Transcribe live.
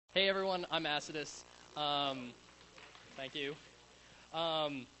Hey everyone, I'm Acidus. Thank you.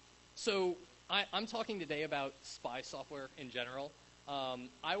 Um, I'm talking today about spy software in general.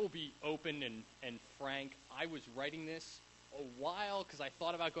 I will be open and frank. I was writing this a while because I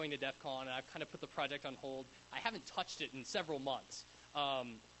thought about going to DEF CON, and I've kind of put the project on hold. I haven't touched it in several months.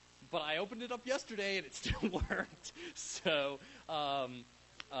 But I opened it up yesterday and it still worked.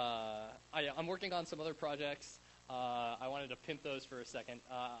 I'm working on some other projects. I wanted to pimp those for a second.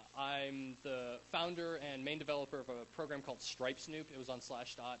 I'm the founder and main developer of a program called Snoop. It was on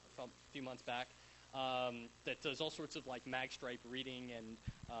Slashdot a few months back. That does all sorts of like magstripe reading and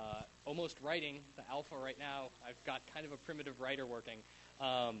almost writing. The alpha right now, I've got kind of a primitive writer working.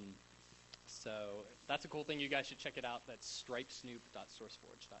 So that's a cool thing. You guys should check it out. That's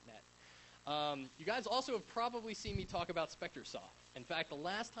stripesnoop.sourceforge.net. You guys also have probably seen me talk about Spectorsoft. In fact, the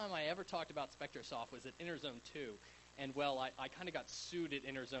last time I ever talked about Spectorsoft was at Interzone 2. And, well, I kind of got sued at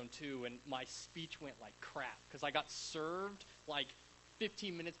Interzone 2, and my speech went like crap, because I got served like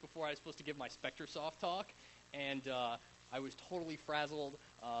 15 minutes before I was supposed to give my Spectorsoft talk, and I was totally frazzled.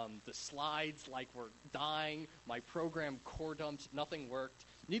 The slides like were dying. My program core dumped. Nothing worked.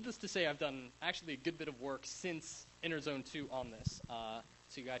 Needless to say, I've done actually a good bit of work since Interzone 2 on this.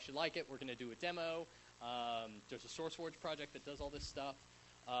 So you guys should like it. We're going to do a demo. There's a SourceForge project that does all this stuff.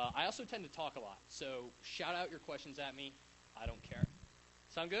 I also tend to talk a lot, so shout out your questions at me. I don't care.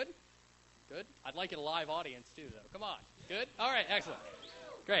 Sound good? Good? I'd like it a live audience, too, though. Come on. Good? All right, excellent.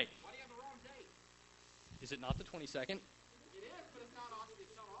 Great. Why do you have the wrong date? Is it not the 22nd? It is, but it's not August.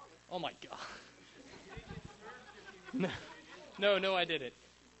 It's not August. Oh, my God. No, I didn't.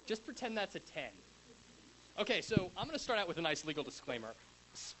 Just pretend that's a 10. Okay, so I'm going to start out with a nice legal disclaimer.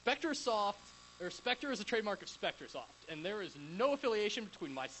 Spectre is a trademark of Spectorsoft, and there is no affiliation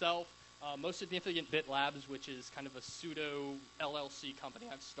between myself, Most Significant Bit Labs, which is kind of a pseudo LLC company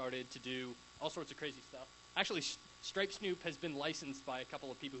I've started to do all sorts of crazy stuff. Actually, Snoop has been licensed by a couple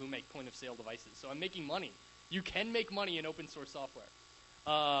of people who make point-of-sale devices, so I'm making money. You can make money in open source software.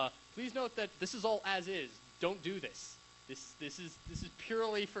 Please note that this is all as is. Don't do this. This is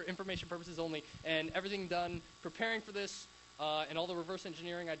purely for information purposes only, and everything done preparing for this and all the reverse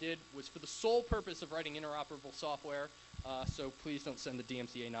engineering I did was for the sole purpose of writing interoperable software, so please don't send the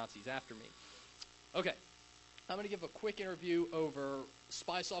DMCA Nazis after me. Okay, I'm going to give a quick interview over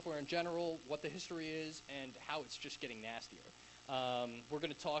spy software in general, what the history is, and how it's just getting nastier. We're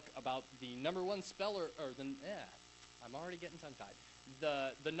going to talk about the number one I'm already getting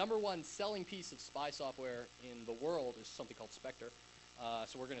tongue-tied. The number one selling piece of spy software in the world is something called Spectre.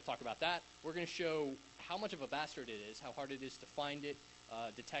 So we're going to talk about that. We're going to show how much of a bastard it is, how hard it is to find it,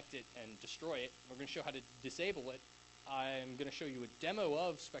 detect it, and destroy it. We're going to show how to disable it. I'm going to show you a demo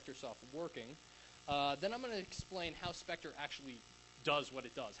of Spectorsoft working. Then I'm going to explain how Spectre actually does what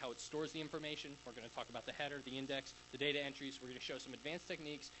it does, how it stores the information. We're going to talk about the header, the index, the data entries. We're going to show some advanced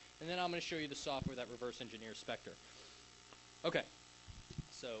techniques. And then I'm going to show you the software that reverse engineers Spectre. Okay,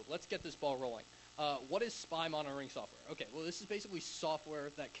 so let's get this ball rolling. What is spy monitoring software? Okay, well, this is basically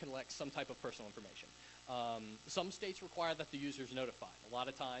software that collects some type of personal information. Some states require that the user is notified. A lot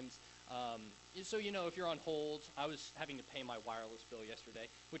of times, so you know, if you're on hold, I was having to pay my wireless bill yesterday,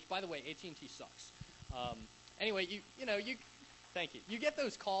 which, by the way, AT&T sucks. Anyway, thank you. You get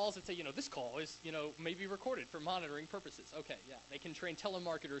those calls that say, this call is, maybe recorded for monitoring purposes. Okay, yeah, they can train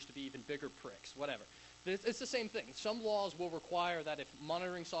telemarketers to be even bigger pricks, whatever. It's the same thing. Some laws will require that if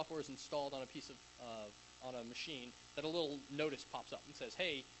monitoring software is installed on a piece of on a machine, that a little notice pops up and says,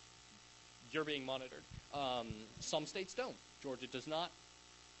 "Hey, you're being monitored." Some states don't. Georgia does not.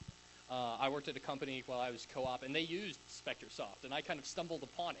 I worked at a company while I was co-op, and they used Spectorsoft, and I kind of stumbled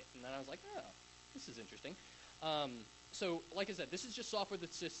upon it, and then I was like, "Oh, this is interesting." So, like I said, this is just software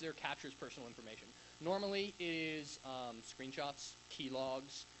that sits there, captures personal information. Normally, it is screenshots, key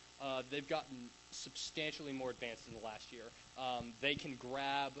logs. They've gotten substantially more advanced in the last year. They can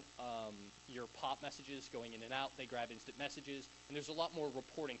grab your pop messages going in and out. They grab instant messages, and there's a lot more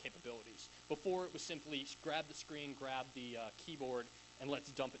reporting capabilities. Before, it was simply grab the screen, grab the keyboard, and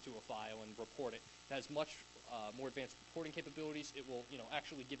let's dump it to a file and report it. It has much more advanced reporting capabilities. It will,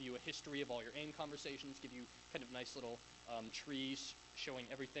 actually give you a history of all your AIM conversations, give you kind of nice little trees showing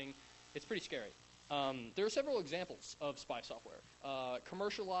everything. It's pretty scary. There are several examples of spy software.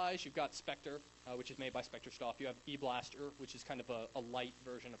 Commercialized, you've got Spectre, which is made by Spectorsoft. You have eBlaster, which is kind of a light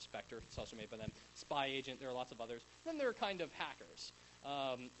version of Spectre. It's also made by them. Spy Agent, there are lots of others. Then there are kind of hackers.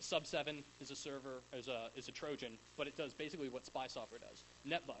 Sub7 is a server, is a Trojan, but it does basically what spy software does.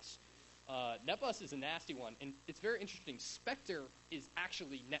 NetBus. NetBus is a nasty one, and it's very interesting. Spectre is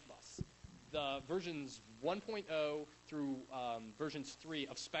actually NetBus. the versions 1.0 through versions 3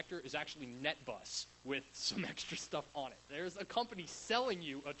 of Spectre is actually NetBus with some extra stuff on it. There's a company selling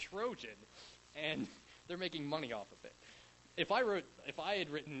you a Trojan, and they're making money off of it. If I had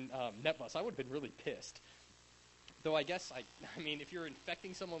written NetBus, I would have been really pissed. Though I guess, I mean, if you're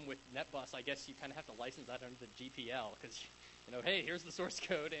infecting someone with NetBus, I guess you kind of have to license that under the GPL, because, you know, hey, here's the source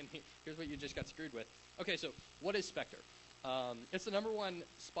code, and here's what you just got screwed with. Okay, so what is Spectre? It's the #1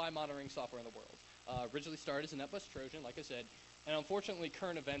 spy monitoring software in the world. Originally started as a NetBus Trojan, like I said, and unfortunately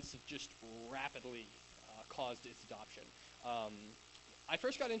current events have just rapidly caused its adoption. I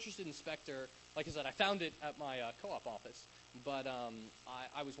first got interested in Spectre, like I said, I found it at my co-op office, but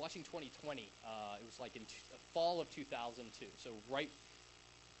I was watching 2020. It was like in fall of 2002, so right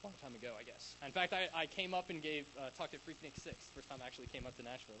a long time ago, I guess. In fact, I came up and talked at Freaknik 6, first time I actually came up to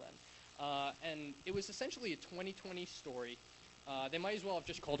Nashville then. And it was essentially a 2020 story. They might as well have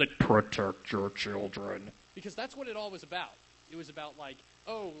just called it Protect Your Children, because that's what it all was about. It was about, like,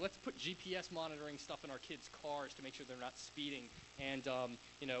 oh, let's put GPS monitoring stuff in our kids' cars to make sure they're not speeding. And,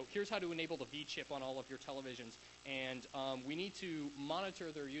 you know, here's how to enable the V-chip on all of your televisions. And we need to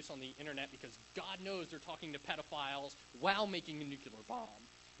monitor their use on the internet because God knows they're talking to pedophiles while making a nuclear bomb.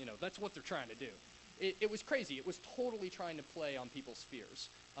 You know, that's what they're trying to do. It was crazy. It was totally trying to play on people's fears.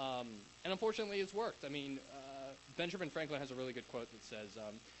 And unfortunately, it's worked. I mean, Benjamin Franklin has a really good quote that says,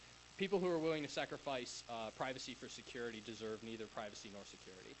 people who are willing to sacrifice privacy for security deserve neither privacy nor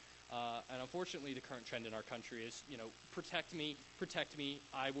security. And unfortunately, the current trend in our country is, you know, protect me,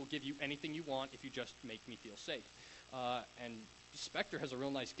 I will give you anything you want if you just make me feel safe. And Spectre has a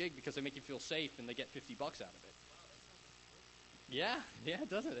real nice gig because they make you feel safe and they get $50 out of it. Yeah,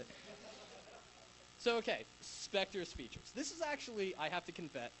 doesn't it? So, okay, Spectre's features. This is actually, I have to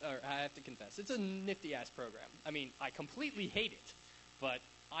confess, it's a nifty-ass program. I mean, I completely hate it, but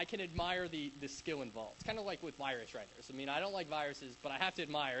I can admire the skill involved. It's kind of like with virus writers. I mean, I don't like viruses, but I have to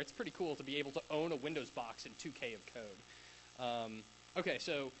admire. It's pretty cool to be able to own a Windows box in 2K of code. Okay,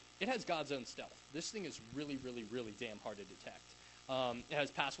 so it has God's own stealth. This thing is really, really, really damn hard to detect. It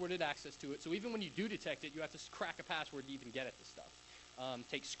has passworded access to it, so even when you do detect it, you have to crack a password to even get at the stuff.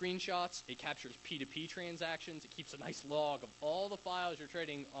 Takes screenshots, it captures P2P transactions, it keeps a nice log of all the files you're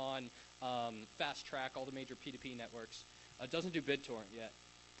trading on Fast Track, all the major P2P networks. It doesn't do BitTorrent yet.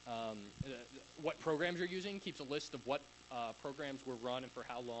 What programs you're using, keeps a list of what programs were run and for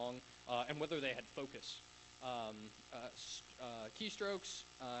how long, and whether they had focus. Keystrokes,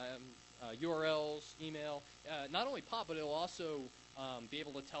 URLs, email, not only pop, but it'll also be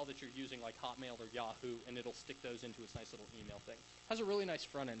able to tell that you're using like Hotmail or Yahoo, and it'll stick those into its nice little email thing. Has a really nice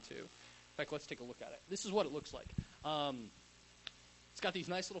front end too. In fact, let's take a look at it. This is what it looks like. It's got these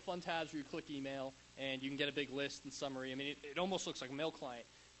nice little fun tabs where you click email, and you can get a big list and summary. I mean, it almost looks like a mail client.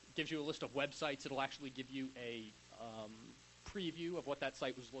 It gives you a list of websites. It'll actually give you a preview of what that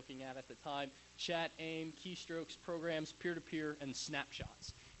site was looking at the time. Chat, AIM, keystrokes, programs, peer-to-peer, and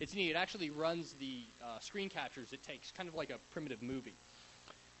snapshots. It's neat. It actually runs the screen captures it takes, kind of like a primitive movie.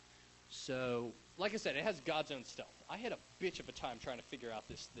 So, like I said, it has God's own stealth. I had a bitch of a time trying to figure out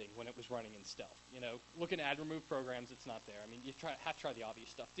this thing when it was running in stealth. You know, look at add remove programs, it's not there. I mean, you have to try the obvious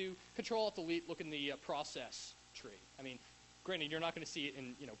stuff. Do Control-Alt-Delete, look in the process tree. I mean, granted, you're not going to see it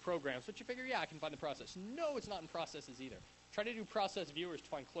in, you know, programs, but you figure, yeah, I can find the process. No, it's not in processes either. Try to do process viewers to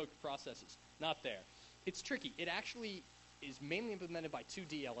find cloaked processes. Not there. It's tricky. It actually is mainly implemented by 2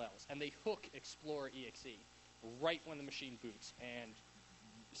 DLLs, and they hook Explorer.exe right when the machine boots. And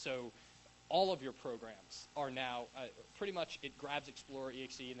so all of your programs are now, pretty much it grabs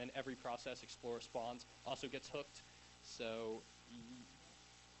Explorer.exe, and then every process Explorer spawns also gets hooked. So,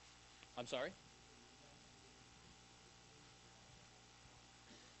 I'm sorry?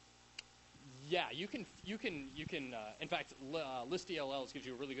 Yeah, you can. In fact, list DLLs gives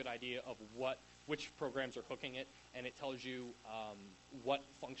you a really good idea of which programs are hooking it, and it tells you what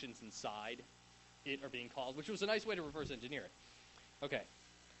functions inside it are being called, which was a nice way to reverse engineer it. Okay,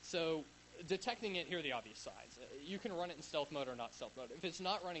 so detecting it, here are the obvious signs. You can run it in stealth mode or not stealth mode. If it's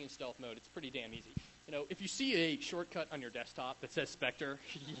not running in stealth mode, it's pretty damn easy. You know, if you see a shortcut on your desktop that says Spectre,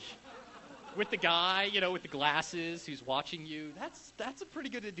 with the guy, you know, with the glasses who's watching you, that's a pretty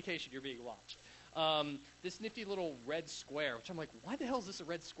good indication you're being watched. This nifty little red square, which I'm like, why the hell is this a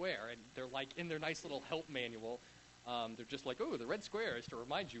red square? And they're like, in their nice little help manual, they're just like, oh, the red square is to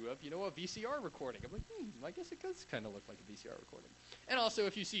remind you of, you know, a VCR recording. I'm like, I guess it does kind of look like a VCR recording. And also,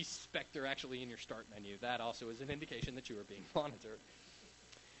 if you see Spectre actually in your start menu, that also is an indication that you are being monitored.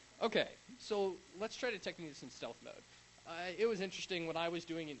 Okay, so let's try detecting this in stealth mode. It was interesting when I was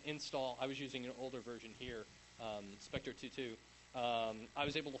doing an install. I was using an older version here, Spectre 2.2, I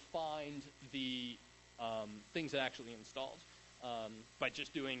was able to find the things that actually installed by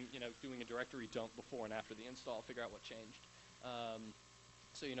just doing a directory dump before and after the install, figure out what changed.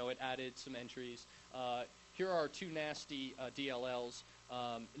 So it added some entries. Here are two nasty DLLs,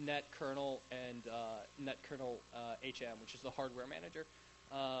 net kernel and net kernel HM, which is the hardware manager.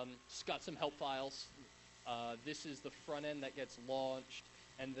 It's got some help files. This is the front end that gets launched.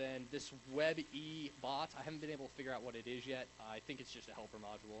 And then this WebE bot, I haven't been able to figure out what it is yet. I think it's just a helper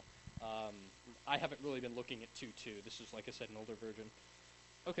module. I haven't really been looking at 2.2. This is, like I said, an older version.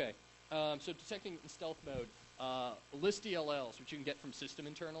 Okay, so detecting in stealth mode. List DLLs, which you can get from System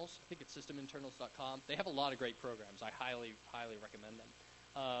Internals. I think it's systeminternals.com. They have a lot of great programs. I highly, highly recommend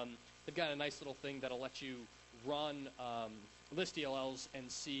them. They've got a nice little thing that'll let you run list DLLs and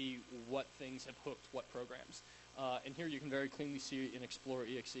see what things have hooked what programs. And here you can very cleanly see in Explorer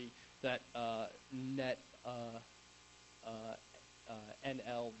exe that net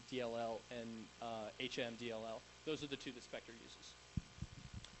NL DLL and HM DLL. Those are the two that Spectre uses.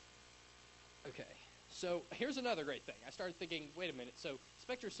 Okay, so here's another great thing. I started thinking, wait a minute, so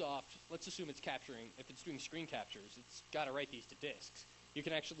Spectorsoft, let's assume it's capturing, if it's doing screen captures, it's got to write these to disks. You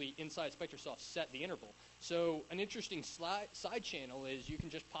can actually, inside Spectorsoft, set the interval. So an interesting side channel is you can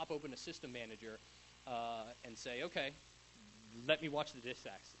just pop open a system manager and say, okay, let me watch the disk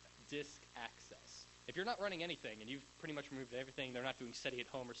access. If you're not running anything and you've pretty much removed everything, they're not doing SETI at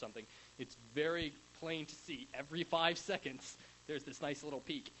home or something, it's very plain to see every 5 seconds there's this nice little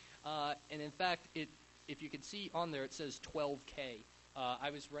peak. And in fact, if you can see on there, it says 12K. I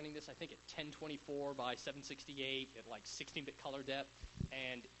was running this, I think, at 1024 by 768 at like 16-bit color depth.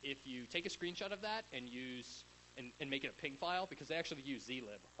 And if you take a screenshot of that and use and make it a ping file, because they actually use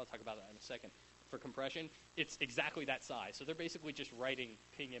zlib, I'll talk about that in a second, for compression, it's exactly that size. So they're basically just writing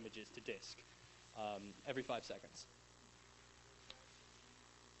ping images to disk every 5 seconds.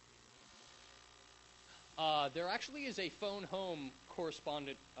 There actually is a phone home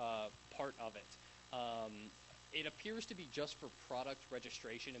correspondent part of it. It appears to be just for product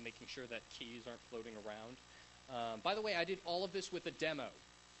registration and making sure that keys aren't floating around. By the way, I did all of this with a demo.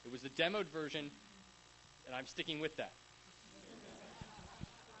 It was the demoed version, and I'm sticking with that.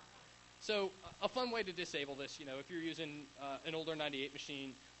 So a fun way to disable this, if you're using an older 98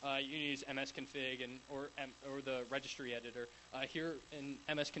 machine, you can use msconfig or the registry editor. Here in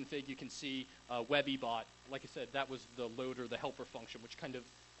msconfig, you can see WebEbot. Like I said, that was the loader, the helper function, which kind of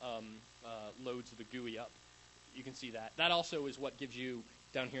loads the GUI up. You can see that. That also is what gives you,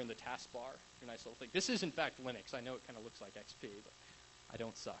 down here in the taskbar, your nice little thing. This is, in fact, Linux. I know it kind of looks like XP, but I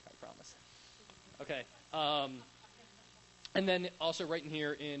don't suck, I promise. Okay. And then also right in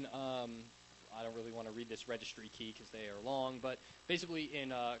here in, I don't really want to read this registry key because they are long, but basically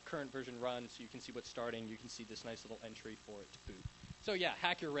in current version run, so you can see what's starting, you can see this nice little entry for it to boot. So yeah,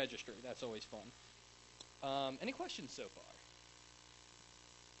 hack your registry. That's always fun. Any questions so far?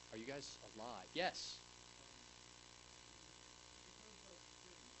 Are you guys alive? Yes.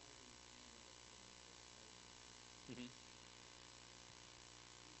 Mm-hmm.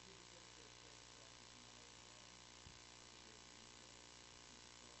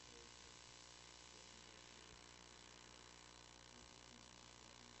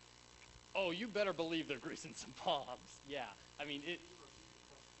 Oh, you better believe they're greasing some palms. Yeah, I mean it.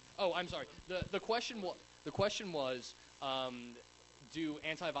 Oh, I'm sorry. The question was, do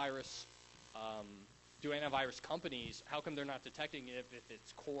antivirus companies, how come they're not detecting it if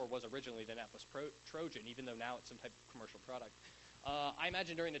its core was originally the Atlas Trojan, even though now it's some type of commercial product? I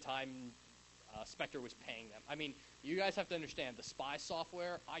imagine during the time Spectre was paying them. I mean, you guys have to understand, the spy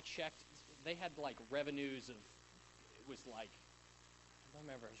software, I checked, they had like revenues of, it was like, I don't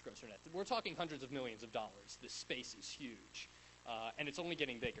remember if it was gross or net. We're talking hundreds of millions of dollars. This space is huge. And it's only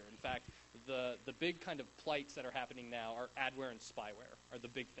getting bigger. In fact, the big kind of plights that are happening now are adware and spyware are the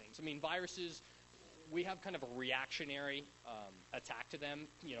big things. I mean, viruses, we have kind of a reactionary attack to them.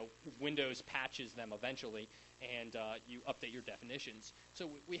 Windows patches them eventually, and you update your definitions. So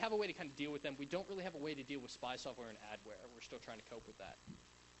we have a way to kind of deal with them. We don't really have a way to deal with spy software and adware. We're still trying to cope with that.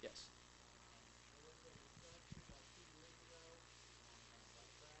 Yes?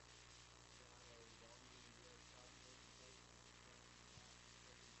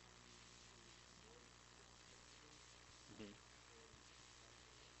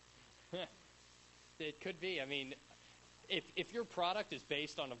 It could be. I mean, if your product is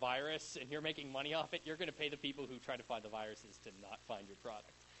based on a virus and you're making money off it, you're going to pay the people who try to find the viruses to not find your product.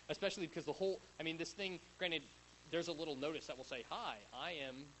 Especially because this thing, granted, there's a little notice that will say, hi, I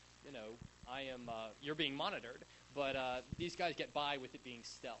am you're being monitored. But these guys get by with it being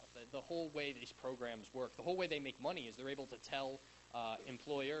stealth. The whole way these programs work, the whole way they make money is they're able to tell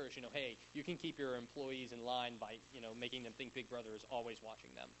employers, hey, you can keep your employees in line by, making them think Big Brother is always watching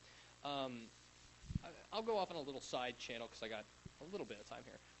them. I'll go off on a little side channel because I got a little bit of time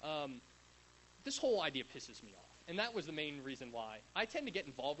here. This whole idea pisses me off. And that was the main reason why. I tend to get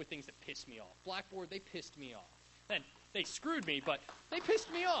involved with things that piss me off. Blackboard, they pissed me off. And they screwed me, but they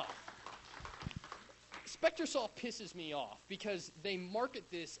pissed me off. Spectorsoft pisses me off because they market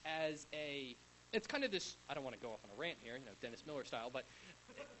this as it's kind of this, I don't want to go off on a rant here, Dennis Miller style, but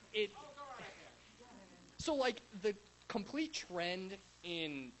so like the complete trend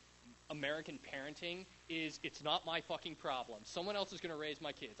in American parenting is it's not my fucking problem. Someone else is going to raise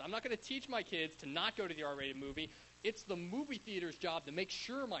my kids. I'm not going to teach my kids to not go to the R-rated movie. It's the movie theater's job to make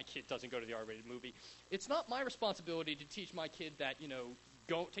sure my kid doesn't go to the R-rated movie. It's not my responsibility to teach my kid that,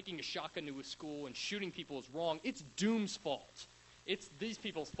 taking a shotgun to a school and shooting people is wrong. It's Doom's fault. It's these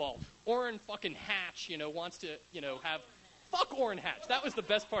people's fault. Orrin fucking Hatch, wants to, have... Fuck Orrin Hatch. That was the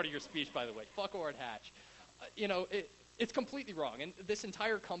best part of your speech, by the way. Fuck Orrin Hatch. It's completely wrong. And this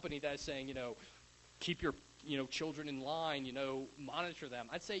entire company that is saying, keep your, children in line, monitor them.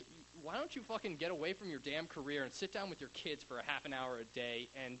 I'd say, why don't you fucking get away from your damn career and sit down with your kids for a half an hour a day,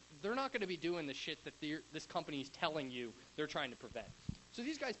 and they're not going to be doing the shit that this company's telling you they're trying to prevent. So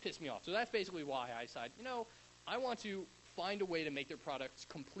these guys piss me off. So that's basically why I decided, I want to find a way to make their products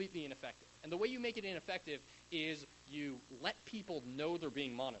completely ineffective. And the way you make it ineffective is you let people know they're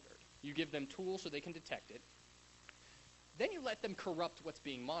being monitored. You give them tools so they can detect it. Then you let them corrupt what's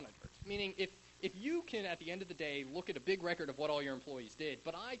being monitored. Meaning, if you can, at the end of the day, look at a big record of what all your employees did,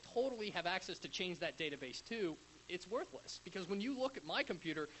 but I totally have access to change that database too, it's worthless. Because when you look at my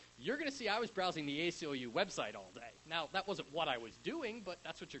computer, you're going to see I was browsing the ACLU website all day. Now, that wasn't what I was doing, but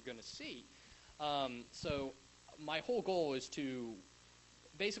that's what you're going to see. So my whole goal is to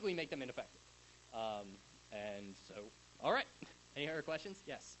basically make them ineffective. And so, all right. Any other questions?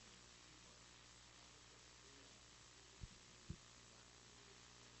 Yes.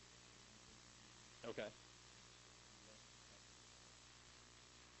 Okay.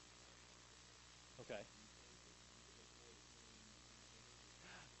 Okay.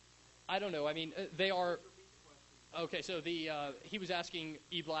 I don't know. I mean, they are... Okay, so he was asking,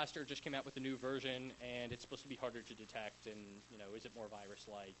 eBlaster just came out with a new version, and it's supposed to be harder to detect, and, is it more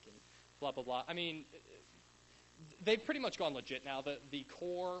virus-like, and blah, blah, blah. I mean, they've pretty much gone legit now. The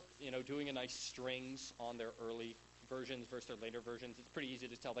core, doing a nice strings on their early versions versus their later versions, it's pretty easy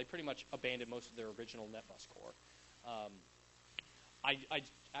to tell. They pretty much abandoned most of their original NetBus core.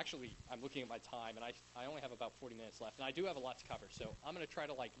 I'm looking at my time, and I only have about 40 minutes left, and I do have a lot to cover, so I'm going to try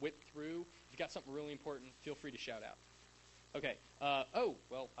to, whip through. If you've got something really important, feel free to shout out. Okay. I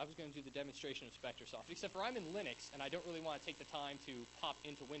was going to do the demonstration of Spectorsoft, except for I'm in Linux, and I don't really want to take the time to pop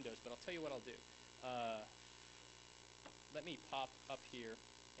into Windows, but I'll tell you what I'll do. Let me pop up here,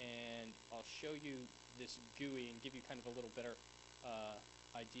 and I'll show you this GUI and give you kind of a little better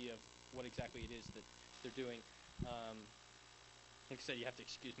idea of what exactly it is that they're doing. Like I said, you have to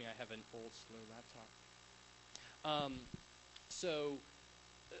excuse me. I have an old, slow laptop.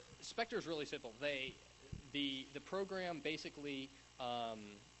 Spectre is really simple. The program basically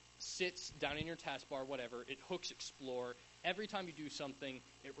sits down in your taskbar, whatever. It hooks Explore. Every time you do something,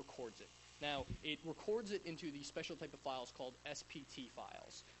 it records it. Now, it records it into these special type of files called SPT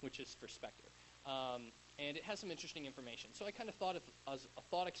files, which is for Spectre. And it has some interesting information. So I kind of thought of as a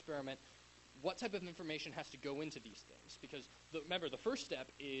thought experiment, what type of information has to go into these things? Because, remember, the first step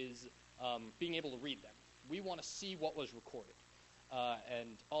is being able to read them. We want to see what was recorded.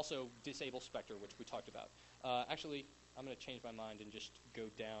 And also disable Spectre, which we talked about. Actually, I'm going to change my mind and just go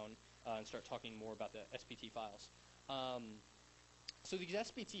down and start talking more about the SPT files. So these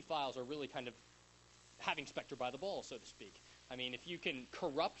SPT files are really kind of having Spectre by the balls, so to speak. I mean, if you can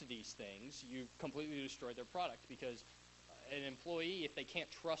corrupt these things, you completely destroy their product, because an employee, if they can't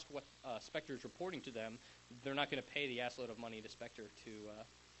trust what Spectre is reporting to them, they're not going to pay the assload of money to Spectre to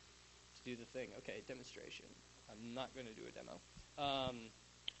do the thing. Okay, demonstration. I'm not going to do a demo.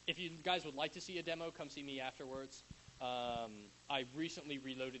 If you guys would like to see a demo, come see me afterwards. I recently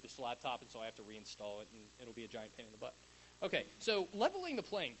reloaded this laptop, and so I have to reinstall it, and it'll be a giant pain in the butt. Okay, so leveling the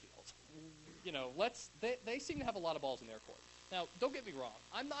playing field. They seem to have a lot of balls in their court. Now, don't get me wrong.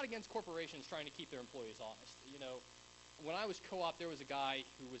 I'm not against corporations trying to keep their employees honest. When I was co-op, there was a guy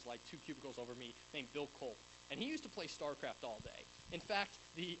who was like 2 cubicles over me named Bill Colt, and he used to play StarCraft all day. In fact,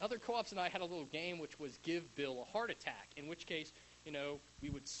 the other co-ops and I had a little game which was give Bill a heart attack, in which case, we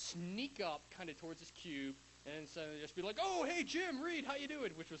would sneak up kind of towards his cube, And so they'd just be like, "Oh, hey, Jim, Reed, how you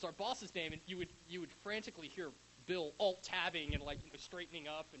doing?" Which was our boss's name, and you would frantically hear Bill alt-tabbing and, like, straightening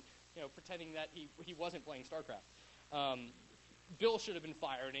up and, pretending that he wasn't playing StarCraft. Bill should have been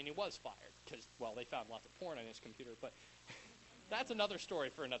fired, and he was fired because, well, they found lots of porn on his computer, but that's another story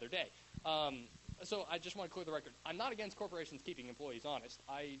for another day. So I just want to clear the record. I'm not against corporations keeping employees honest.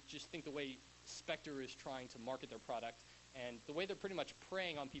 I just think the way Spectre is trying to market their product and the way they're pretty much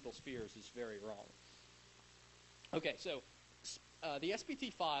preying on people's fears is very wrong. Okay, so the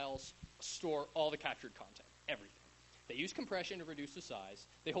SPT files store all the captured content, everything. They use compression to reduce the size.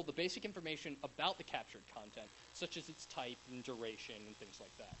 They hold the basic information about the captured content, such as its type and duration and things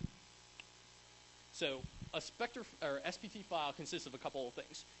like that. So a Spectre or SPT file consists of a couple of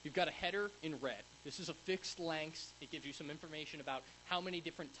things. You've got a header in red. This is a fixed length. It gives you some information about how many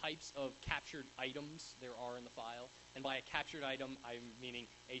different types of captured items there are in the file. And by a captured item, I'm meaning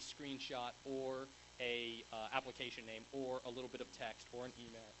a screenshot or a application name or a little bit of text or an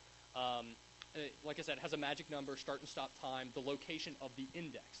email. Like I said, it has a magic number, start and stop time, the location of the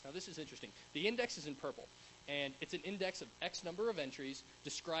index. Now this is interesting. The index is in purple, and it's an index of X number of entries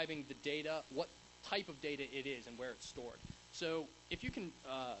describing the data, what type of data it is, and where it's stored. So if you can,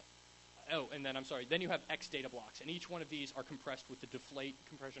 then you have X data blocks, and each one of these are compressed with the deflate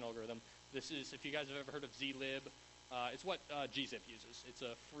compression algorithm. This is, if you guys have ever heard of zlib, it's what gzip uses. It's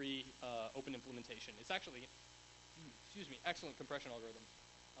a free open implementation. It's actually, excellent compression algorithm.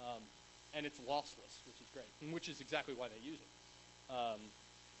 And it's lossless, which is great, and which is exactly why they use it.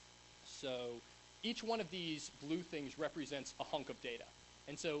 So each one of these blue things represents a hunk of data.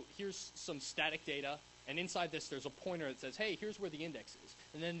 And so here's some static data, and inside this there's a pointer that says, hey, here's where the index is.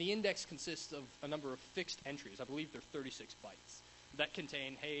 And then the index consists of a number of fixed entries. I believe they're 36 bytes that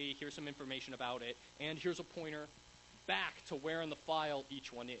contain, hey, here's some information about it, and here's a pointer back to where in the file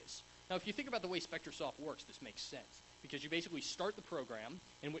each one is. Now, if you think about the way Spectorsoft works, this makes sense, because you basically start the program,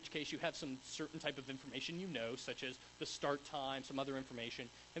 in which case you have some certain type of information such as the start time, some other information,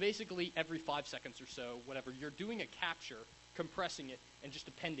 and basically every 5 seconds or so, whatever, you're doing a capture, compressing it, and just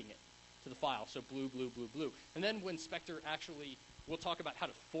appending it to the file. So blue, blue, blue, blue. And then when Spectre actually, we'll talk about how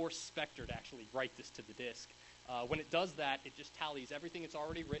to force Spectre to actually write this to the disk. When it does that, it just tallies everything it's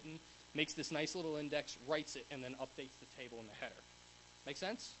already written, makes this nice little index, writes it, and then updates the table in the header. Make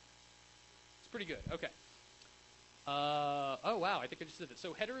sense? It's pretty good. Okay. Oh, wow, I think I just did it.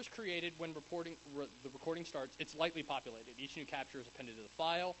 So header is created when the recording starts. It's lightly populated. Each new capture is appended to the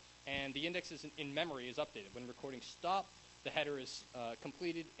file, and the index in memory is updated. When recording stops, the header is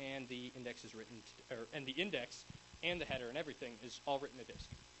completed, and the index is written, and the index and the header and everything is all written to disk.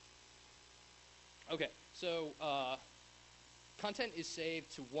 Okay, so content is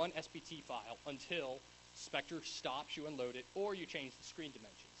saved to one SPT file until Spectre stops, you unload it, or you change the screen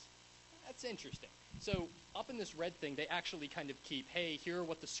dimensions. That's interesting. So up in this red thing, they actually kind of keep, hey, here are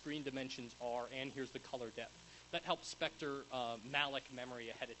what the screen dimensions are, and here's the color depth. That helps Spectre malloc memory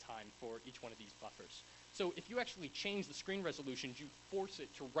ahead of time for each one of these buffers. So if you actually change the screen resolutions, you force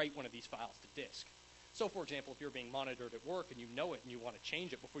it to write one of these files to disk. So, for example, if you're being monitored at work and you know it and you want to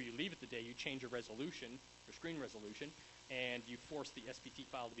change it before you leave it the day, you change your resolution, your screen resolution, and you force the SPT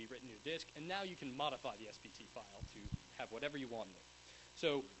file to be written to disk, and now you can modify the SPT file to have whatever you want in it.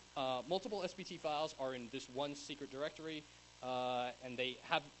 So multiple SPT files are in this one secret directory, and they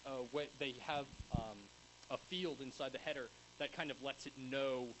have a field inside the header that kind of lets it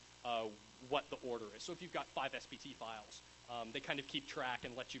know what the order is. So if you've got 5 SPT files, they kind of keep track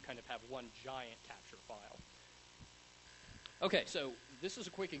and let you kind of have one giant capture file. Okay, so this is a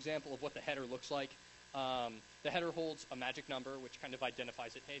quick example of what the header looks like. The header holds a magic number, which kind of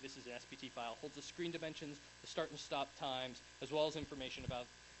identifies it. Hey, this is an SPT file. Holds the screen dimensions, the start and stop times, as well as information about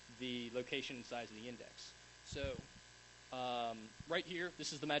the location and size of the index. So right here,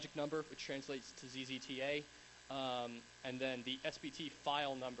 this is the magic number, which translates to ZZTA. And then the SPT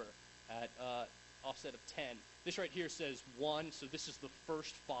file number at offset of 10. This right here says 1, so this is the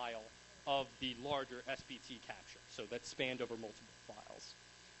first file of the larger SPT capture. So that's spanned over multiple files.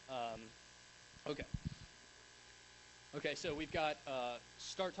 Okay, so we've got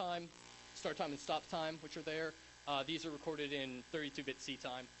start time and stop time, which are there. These are recorded in 32-bit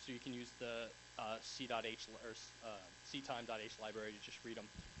CTime, so you can use the C.H or ctime.h library to just read them.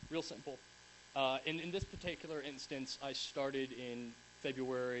 Real simple. In this particular instance, I started in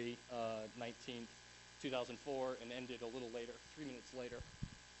February 19th, 2004, and ended a little later, 3 minutes later.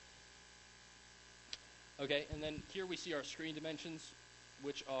 Okay, and then here we see our screen dimensions,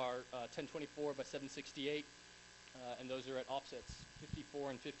 which are 1024 by 768, and those are at offsets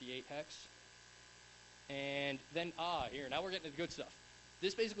 54 and 58 hex. And then, here, now we're getting to the good stuff.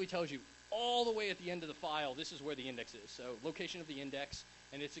 This basically tells you all the way at the end of the file, this is where the index is. So location of the index,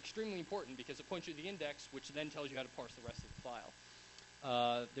 and it's extremely important because it points you to the index, which then tells you how to parse the rest of the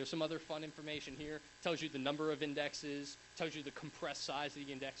file. There's some other fun information here. Tells you the number of indexes, tells you the compressed size of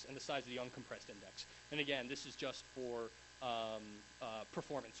the index, and the size of the uncompressed index. And again, this is just for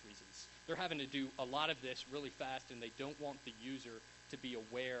performance reasons. They're having to do a lot of this really fast, and they don't want the user to be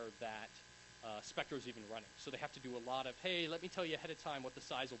aware that Spectre is even running. So they have to do a lot of, hey, let me tell you ahead of time what the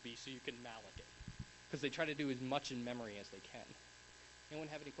size will be so you can malloc it. Because they try to do as much in memory as they can. Anyone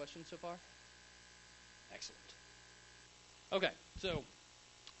have any questions so far? Excellent. Okay, so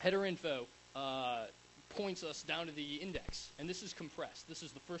header info points us down to the index, and this is compressed. This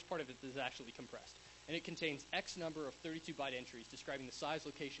is the first part of it that is actually compressed. And it contains X number of 32-byte entries describing the size,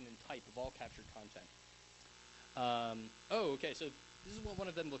 location, and type of all captured content. Okay, so this is what one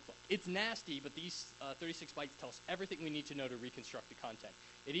of them looks like. It's nasty, but these 36 bytes tell us everything we need to know to reconstruct the content.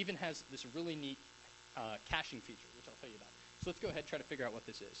 It even has this really neat caching feature, which I'll tell you about. So let's go ahead and try to figure out what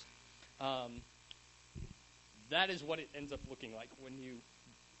this is. That is what it ends up looking like when you...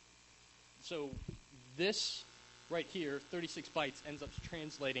 So this right here, 36 bytes, ends up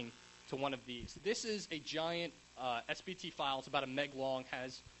translating to one of these. This is a giant SBT file. It's about a meg long,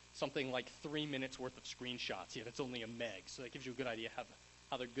 has something like 3 minutes worth of screenshots, yet it's only a meg. So that gives you a good idea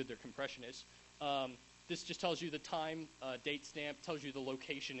how good their compression is. This just tells you the time, date stamp, tells you the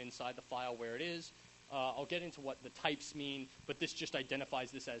location inside the file where it is. I'll get into what the types mean, but this just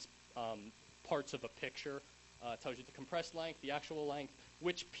identifies this as parts of a picture. Tells you the compressed length, the actual length,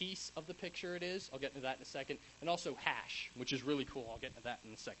 which piece of the picture it is. I'll get into that in a second. And also hash, which is really cool. I'll get into that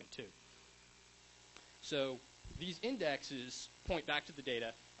in a second, too. So these indexes point back to the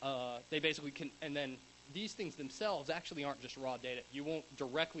data. They basically can, and then these things themselves actually aren't just raw data. You won't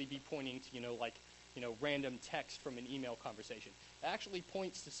directly be pointing to, random text from an email conversation. It actually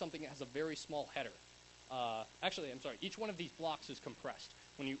points to something that has a very small header. Actually, I'm sorry, each one of these blocks is compressed.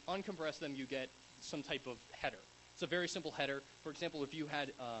 When you uncompress them, you get some type of header. It's a very simple header. For example, if you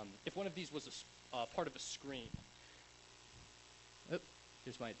had, if one of these was a part of a screen.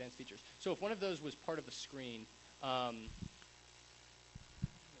 Here's my advanced features. So if one of those was part of a screen, let's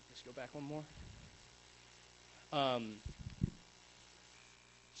go back one more.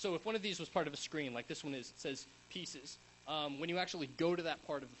 So if one of these was part of a screen, like this one is, it says pieces. When you actually go to that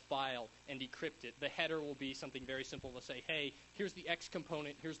part of the file and decrypt it, the header will be something very simple to say, hey, here's the X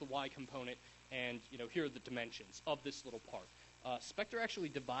component, here's the Y component, and here are the dimensions of this little part. Spectre actually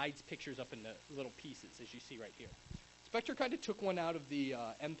divides pictures up into little pieces, as you see right here. Spectre kind of took one out of the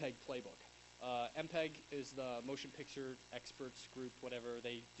MPEG playbook. MPEG is the motion picture experts group, whatever.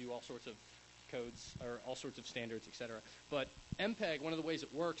 They do all sorts of codes, or all sorts of standards, etc. But MPEG, one of the ways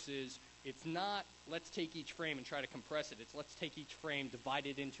it works is it's not let's take each frame and try to compress it. It's let's take each frame, divide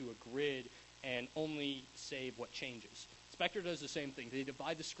it into a grid, and only save what changes. Spectre does the same thing. They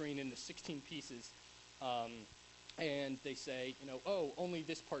divide the screen into 16 pieces, and they say, oh, only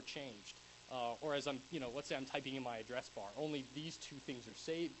this part changed. Or as I'm, let's say I'm typing in my address bar, only these two things are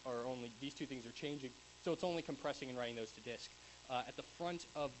saved, or only these two things are changing. So it's only compressing and writing those to disk. At the front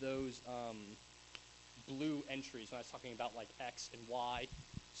of those blue entries, when I was talking about like X and Y,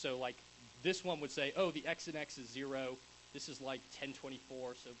 so like this one would say, oh, the X and X is 0. This is like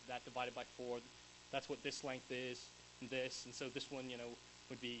 1024, so that divided by 4, that's what this length is, and this. And so this one,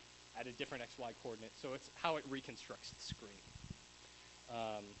 would be at a different XY coordinate. So it's how it reconstructs the screen.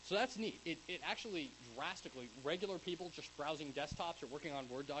 So that's neat. It actually drastically, regular people just browsing desktops or working on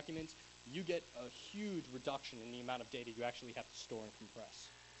Word documents, you get a huge reduction in the amount of data you actually have to store and compress.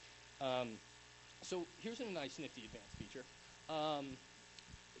 So here's a nice nifty advanced feature.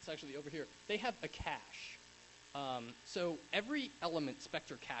 It's actually over here. They have a cache. So every element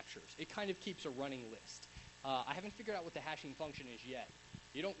Spectre captures, it kind of keeps a running list. I haven't figured out what the hashing function is yet.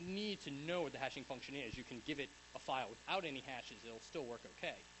 You don't need to know what the hashing function is. You can give it a file without any hashes. It'll still work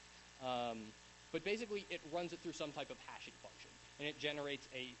okay. But basically, it runs it through some type of hashing function, and it generates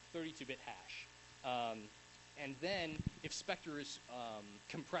a 32-bit hash. And then, if Spectre is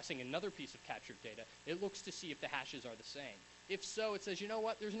compressing another piece of captured data, it looks to see if the hashes are the same. If so, it says, you know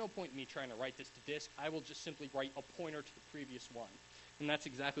what, there's no point in me trying to write this to disk. I will just simply write a pointer to the previous one. And that's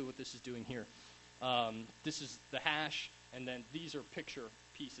exactly what this is doing here. This is the hash, and then these are picture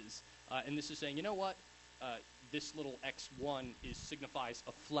pieces. And this is saying, you know what, this little x1 signifies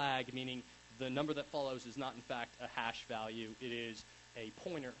a flag, meaning the number that follows is not, in fact, a hash value. It is a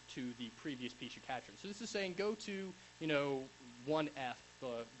pointer to the previous piece you captured. So this is saying go to, 1F,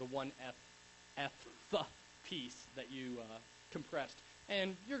 the 1F piece that you compressed,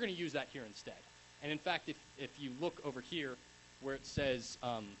 and you're going to use that here instead. And in fact, if you look over here where it says,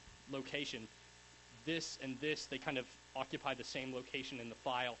 location, this and this, they kind of occupy the same location in the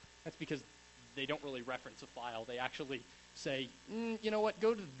file. That's because they don't really reference a file. They actually say, you know what,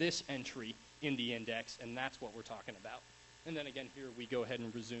 go to this entry in the index, and that's what we're talking about. And then again, here we go ahead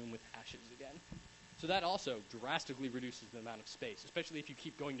and resume with hashes again. So that also drastically reduces the amount of space, especially if you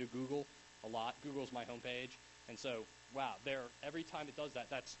keep going to Google a lot. Google's my homepage. And so, wow, every time it does that,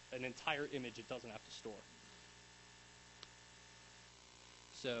 that's an entire image it doesn't have to store.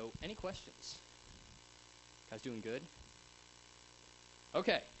 So, any questions? Guys doing good?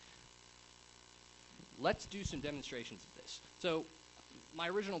 Okay. Let's do some demonstrations of this. So, my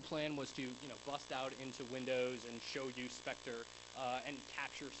original plan was to, bust out into Windows and show you Spectre and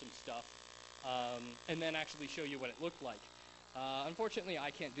capture some stuff, and then actually show you what it looked like. Unfortunately,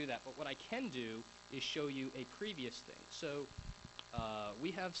 I can't do that, but what I can do is show you a previous thing. So,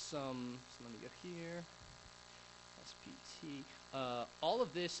 we have some, so let me go here, SPT. All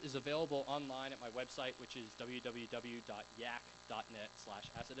of this is available online at my website, which is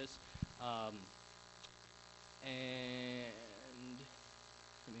www.yak.net/Acidus. And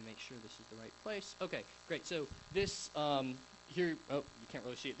let me make sure this is the right place. Okay, great. So this here, you can't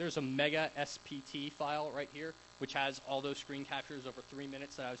really see it. There's a mega SPT file right here, which has all those screen captures over 3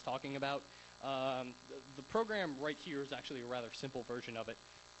 minutes that I was talking about. The program right here is actually a rather simple version of it.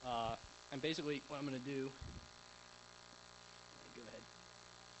 And basically what I'm going to do, go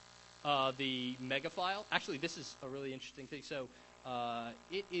ahead. The mega file, actually this is a really interesting thing. So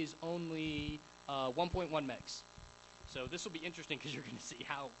it is only 1.1 megs. So this will be interesting because you're going to see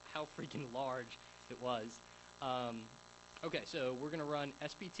how freaking large it was. Okay, so we're going to run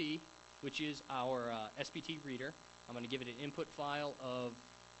SPT, which is our SPT reader. I'm going to give it an input file of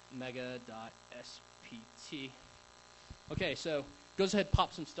mega.spt. Okay, so goes ahead,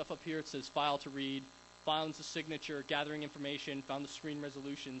 pop some stuff up here. It says file to read, finds the signature, gathering information, found the screen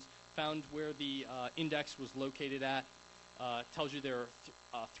resolutions, found where the index was located at, tells you there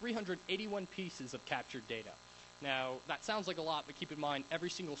are 381 pieces of captured data. Now, that sounds like a lot, but keep in mind, every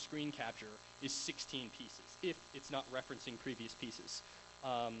single screen capture is 16 pieces, if it's not referencing previous pieces.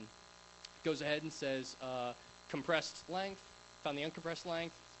 Goes ahead and says compressed length, found the uncompressed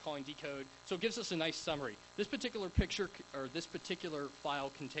length, calling decode. So it gives us a nice summary. This particular picture, or this particular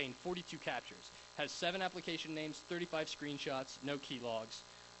file contained 42 captures, has 7 application names, 35 screenshots, no key logs.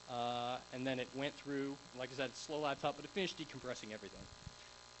 And then it went through, like I said, slow laptop, but it finished decompressing everything.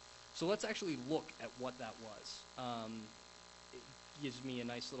 So let's actually look at what that was. It gives me a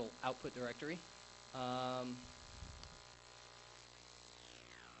nice little output directory.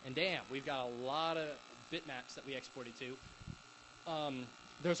 And damn, we've got a lot of bitmaps that we exported to.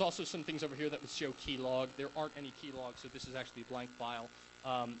 There's also some things over here that would show keylog. There aren't any keylogs, so this is actually a blank file.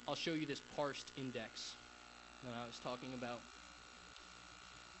 I'll show you this parsed index that I was talking about.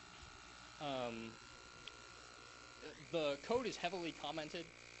 The code is heavily commented.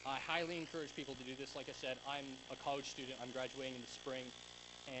 I highly encourage people to do this. Like I said, I'm a college student. I'm graduating in the spring.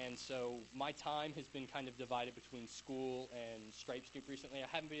 And so my time has been kind of divided between school and Stripe Snoop recently. I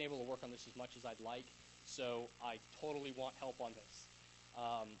haven't been able to work on this as much as I'd like. So I totally want help on this.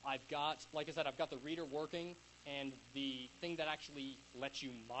 Like I said, I've got the reader working. And the thing that actually lets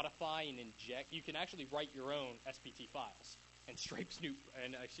you modify and inject, you can actually write your own SPT files. And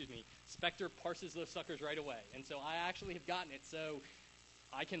Spectre parses those suckers right away. And so I actually have gotten it. So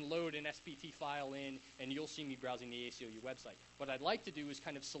I can load an SPT file in, and you'll see me browsing the ACLU website. What I'd like to do is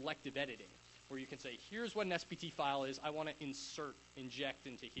kind of selective editing, where you can say, here's what an SPT file is. I want to inject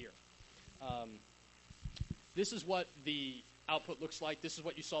into here. This is what the output looks like. This is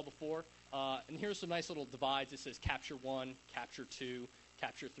what you saw before. And here's some nice little divides. It says capture 1, capture 2,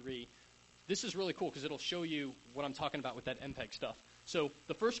 capture 3. This is really cool because it'll show you what I'm talking about with that MPEG stuff. So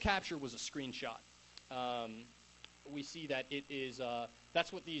the first capture was a screenshot. We see that it is,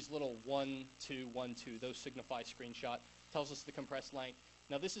 that's what these little 1, 2, 1, 2, those signify screenshot. Tells us the compressed length.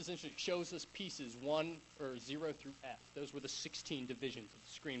 Now this is interesting. Shows us pieces 1 or 0 through F. Those were the 16 divisions of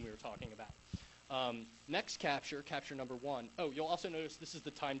the screen we were talking about. Next capture, capture number 1. Oh, you'll also notice this is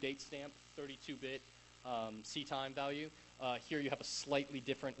the time date stamp, 32-bit C-time value. Here you have a slightly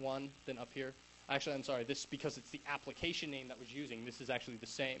different one than up here. Actually, I'm sorry, this because it's the application name that was using. This is actually the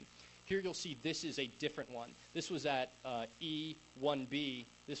same. Here you'll see this is a different one. This was at E1B.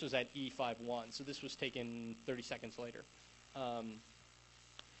 This was at E51. So this was taken 30 seconds later.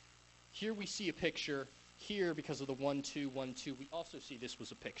 Here we see a picture. Here, because of the 1, 2, 1, 2, we also see this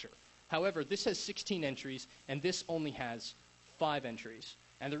was a picture. However, this has 16 entries, and this only has 5 entries.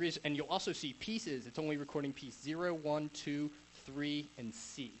 And you'll also see pieces. It's only recording piece 0, 1, 2, 3, and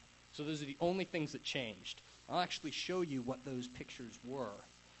C. So those are the only things that changed. I'll actually show you what those pictures were.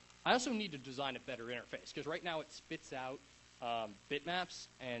 I also need to design a better interface, because right now it spits out bitmaps,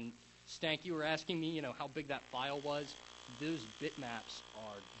 and Stank, you were asking me, how big that file was. Those bitmaps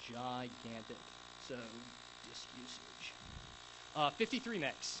are gigantic. So, disk usage. 53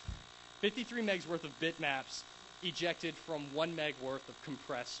 megs. 53 megs worth of bitmaps ejected from 1 meg worth of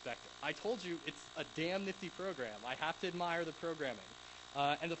compressed Spectre. I told you, it's a damn nifty program. I have to admire the programming.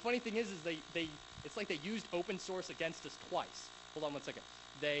 And the funny thing is it's like they used open source against us twice. Hold on one second.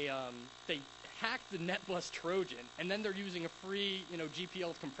 They hacked the NetBus Trojan, and then they're using a free,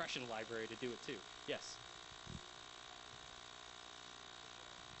 GPL compression library to do it too. Yes.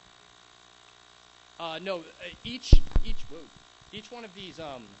 No, each one of these,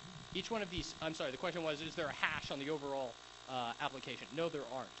 I'm sorry, the question was, is there a hash on the overall application? No, there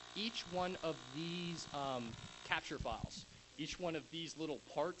aren't. Each one of these capture files, each one of these little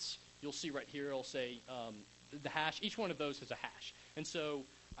parts, you'll see right here, it'll say the hash. Each one of those has a hash. And so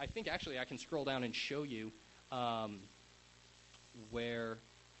I think actually I can scroll down and show you where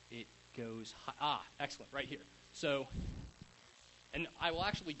it goes. Excellent, right here. So, and I will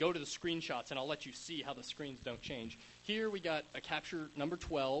actually go to the screenshots, and I'll let you see how the screens don't change. Here we got a capture number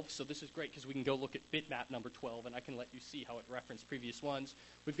 12, so this is great because we can go look at bitmap number 12, and I can let you see how it referenced previous ones.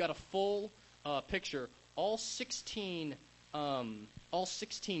 We've got a full picture. All 16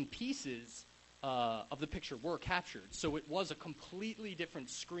 pieces of the picture were captured, so it was a completely different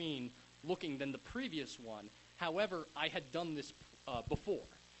screen looking than the previous one. However, I had done this before,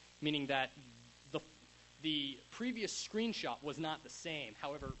 meaning that the previous screenshot was not the same.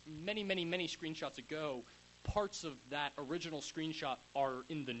 However, many, many, many screenshots ago, parts of that original screenshot are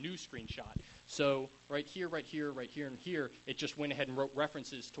in the new screenshot. So right here, right here, right here, and here, it just went ahead and wrote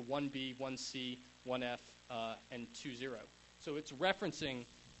references to 1B, 1C, 1F, and 2.0. So it's referencing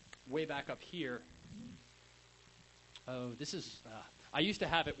way back up here. Oh, this is... I used to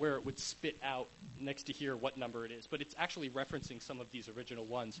have it where it would spit out next to here what number it is, but it's actually referencing some of these original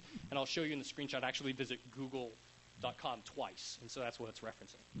ones. And I'll show you in the screenshot. I actually visit google.com twice, and so that's what it's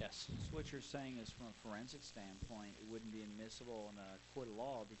referencing. Yes? So what you're saying is, from a forensic standpoint, it wouldn't be admissible in a court of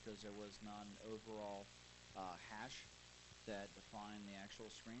law because there was not an overall hash that defined the actual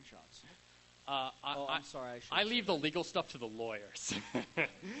screenshots. I'm sorry. I leave the legal stuff to the lawyers.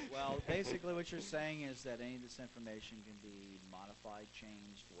 Well, basically what you're saying is that any of this information can be modified,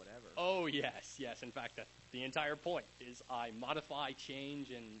 changed, whatever. Oh, yes. In fact, the entire point is I modify, change,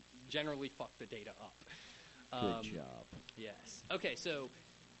 and generally fuck the data up. Good job. Yes. Okay, so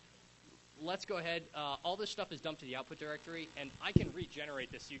let's go ahead. All this stuff is dumped to the output directory, and I can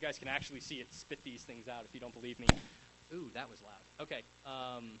regenerate this so you guys can actually see it spit these things out if you don't believe me. Ooh, that was loud. Okay.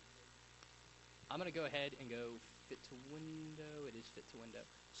 I'm going to go ahead and go fit to window. It is fit to window.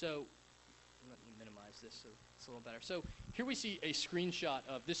 So let me minimize this so it's a little better. So here we see a screenshot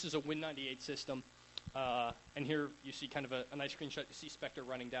of, this is a Win98 system. And here you see kind of a nice screenshot. You see Spectre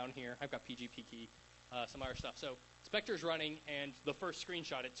running down here. I've got PGP, some other stuff. So Spectre's running, and the first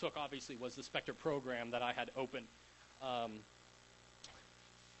screenshot it took, obviously, was the Spectre program that I had open.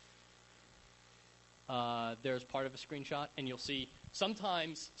 There's part of a screenshot, and you'll see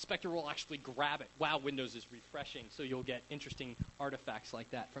sometimes Spectre will actually grab it while Windows is refreshing, so you'll get interesting artifacts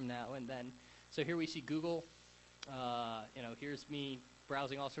like that from now and then. So here we see Google. Here's me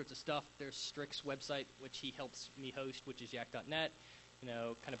browsing all sorts of stuff. There's Strick's website, which he helps me host, which is yak.net.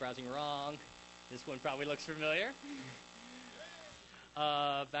 Kind of browsing wrong. This one probably looks familiar.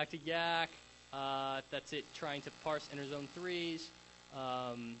 Back to Yak. That's it, trying to parse interzone 3s.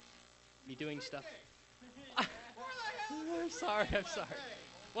 Me doing stuff. I'm sorry.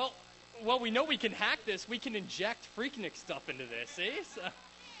 Well, we know we can hack this. We can inject Freaknik stuff into this, see?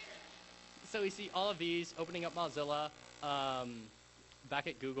 So we see all of these, opening up Mozilla, back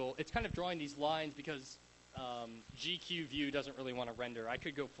at Google. It's kind of drawing these lines because GQ view doesn't really want to render. I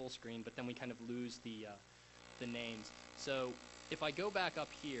could go full screen, but then we kind of lose the names. So if I go back up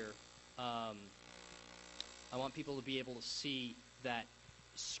here, I want people to be able to see that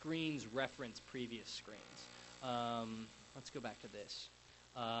screens reference previous screens. Let's go back to this.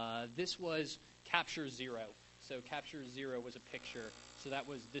 This was Capture 0. So Capture 0 was a picture. So that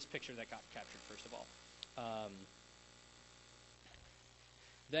was this picture that got captured, first of all.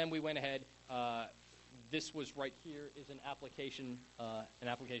 Then we went ahead. This was right here is an application.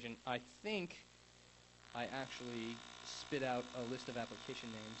 I think I actually spit out a list of application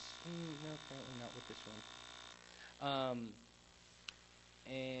names. No, apparently not with this one.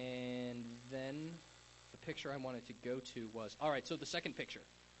 And then the picture I wanted to go to was, all right, so the second picture.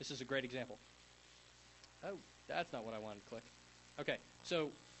 This is a great example. Oh, that's not what I wanted to click. Okay,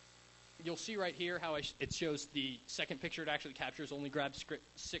 so you'll see right here how it shows the second picture. It actually captures only grabs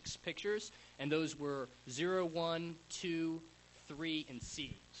 6 pictures, and those were 0, 1, 2, 3, and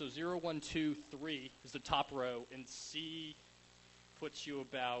C. So 0, 1, 2, 3 is the top row, and C puts you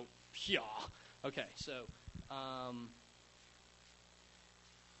about here. Okay, so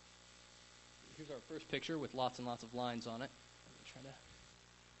here's our first picture with lots and lots of lines on it. Let me try to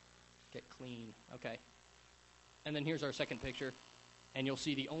get clean. Okay. And then here's our second picture. And you'll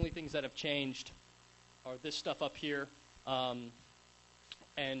see the only things that have changed are this stuff up here.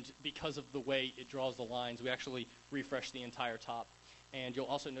 And because of the way it draws the lines, we actually refreshed the entire top. And you'll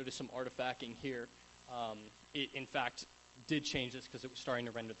also notice some artifacting here. It, in fact, did change this because it was starting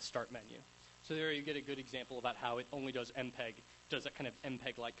to render the start menu. So there you get a good example about how it only does MPEG, does that kind of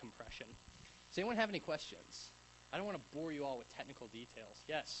MPEG-like compression. Does anyone have any questions? I don't want to bore you all with technical details.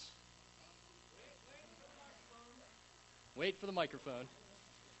 Yes? Wait for the microphone.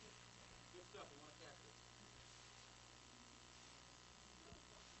 Good stuff. I want to catch it.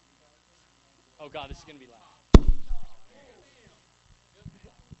 Oh, God, this is going to be loud.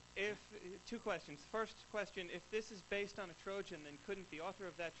 Two questions. First question, if this is based on a Trojan, then couldn't the author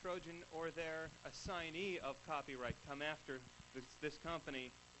of that Trojan or their assignee of copyright come after this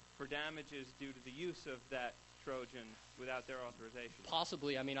company for damages due to the use of that Trojan without their authorization?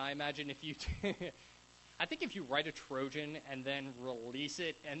 Possibly. I mean, I imagine if you... I think if you write a Trojan and then release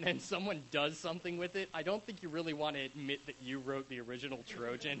it and then someone does something with it, I don't think you really want to admit that you wrote the original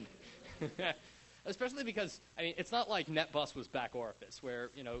Trojan. Especially because, I mean, it's not like NetBus was back orifice, where,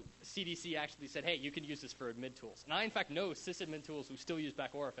 you know, CDC actually said, hey, you can use this for admin tools. And I, in fact, know sysadmin tools who still use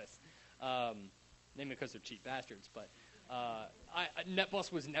back orifice, mainly because they're cheap bastards. But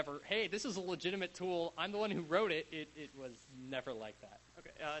NetBus was never, hey, this is a legitimate tool. I'm the one who wrote it. It was never like that.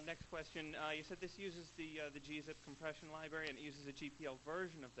 Okay, next question. You said this uses the gzip compression library, and it uses a GPL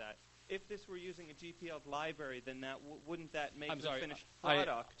version of that. If this were using a GPL library, then wouldn't that make the finished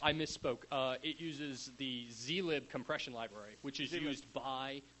product? I misspoke. It uses the zlib compression librapry, which is used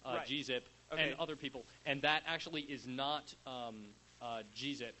by gzip and other people. And that actually is not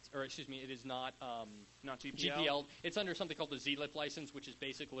gzip, or excuse me, it is not GPL. It's under something called the zlib license, which is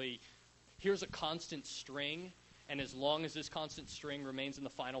basically, here's a constant string, and as long as this constant string remains in the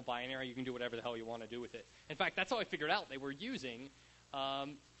final binary, you can do whatever the hell you want to do with it. In fact, that's how I figured out they were using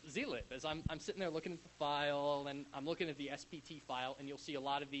zlib. As I'm sitting there looking at the file, and I'm looking at the SPT file, and you'll see a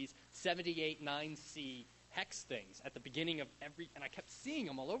lot of these 78.9c hex things at the beginning of and I kept seeing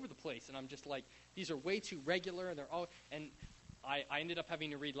them all over the place, and I'm just like, these are way too regular, and they're all, and I ended up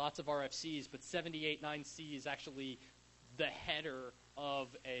having to read lots of RFCs, but 78.9c is actually the header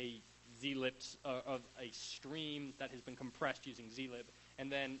of a zlib, of a stream that has been compressed using zlib.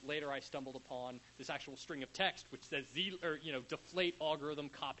 And then later I stumbled upon this actual string of text which says deflate algorithm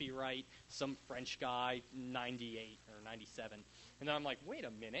copyright some French guy 98 or 97. And then I'm like, wait a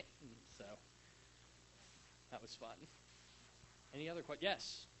minute. And so that was fun. Any other questions?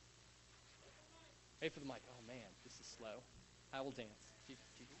 Yes. Wait for the mic. Oh man, this is slow. I will dance.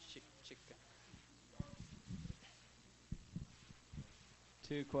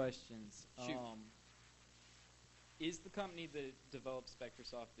 Two questions. Shoot. Is the company that developed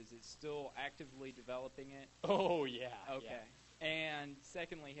Spectorsoft, is it still actively developing it? Oh, yeah. Okay. Yeah. And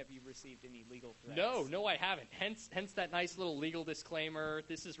secondly, have you received any legal threats? No, I haven't. Hence that nice little legal disclaimer.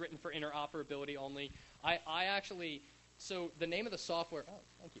 This is written for interoperability only. I actually, so the name of the software,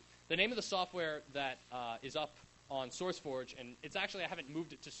 thank you. The name of the software that is up on SourceForge, and it's actually, I haven't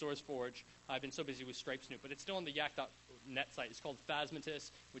moved it to SourceForge. I've been so busy with Stripe Snoop, but it's still on the yak.net site. It's called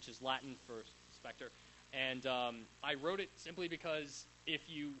Phasmatus, which is Latin for Spectre. And I wrote it simply because if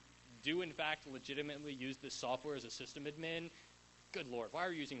you do, in fact, legitimately use this software as a system admin, good Lord, why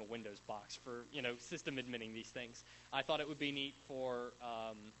are you using a Windows box for, system adminning these things? I thought it would be neat for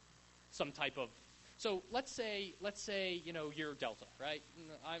some type of... So let's say you're Delta, right?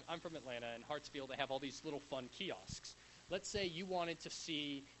 I'm from Atlanta, and Hartsfield, they have all these little fun kiosks. Let's say you wanted to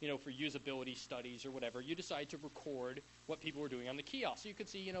see, for usability studies or whatever, you decide to record what people were doing on the kiosk. So you could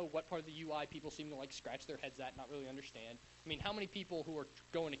see, what part of the UI people seem to scratch their heads at, not really understand. I mean, how many people who are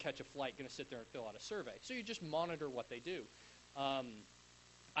going to catch a flight going to sit there and fill out a survey? So you just monitor what they do.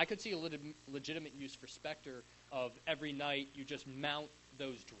 I could see a legitimate use for Spectre of every night you just mount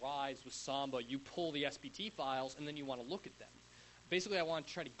those drives with Samba, you pull the SPT files, and then you want to look at them. Basically, I want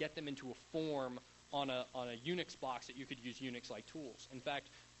to try to get them into a form on a Unix box that you could use Unix-like tools. In fact,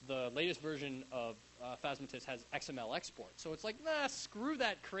 the latest version of Phasmatus has XML export. So it's like, screw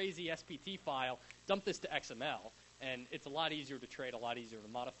that crazy SPT file, dump this to XML, and it's a lot easier to trade, a lot easier to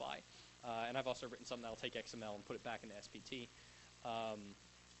modify. And I've also written something that'll take XML and put it back into SPT.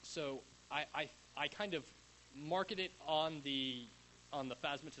 So I kind of market it on the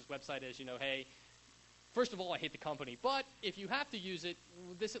Phasmatus website as, hey, first of all, I hate the company, but if you have to use it,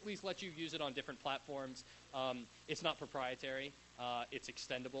 this at least lets you use it on different platforms. It's not proprietary. It's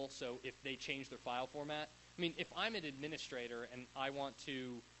extendable, so if they change their file format, I mean, if I'm an administrator and I want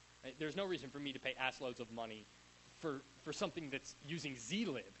to, there's no reason for me to pay assloads of money for something that's using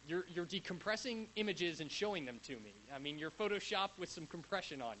zlib. You're decompressing images and showing them to me. I mean, you're Photoshopped with some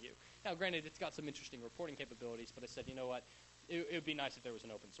compression on you. Now, granted, it's got some interesting reporting capabilities, but I said, you know what? It would be nice if there was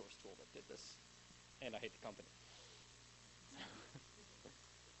an open source tool that did this. And I hate the company.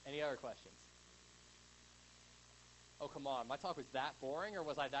 Any other questions? Oh, come on. My talk was that boring, or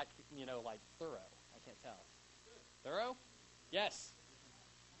was I that, like, thorough? I can't tell. Thorough? Yes.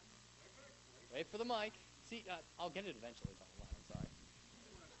 Wait for the mic. See, I'll get it eventually, I'm sorry.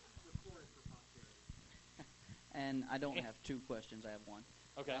 And I don't have two questions. I have one.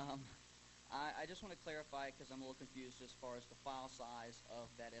 Okay. I just want to clarify, because I'm a little confused as far as the file size of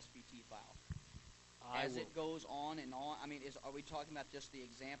that SBT file. As it goes on and on, I mean, are we talking about just the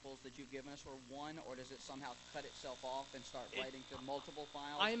examples that you've given us for one, or does it somehow cut itself off and start writing to multiple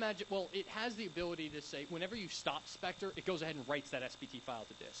files? I imagine, well, it has the ability to say, whenever you stop Spectre, it goes ahead and writes that SBT file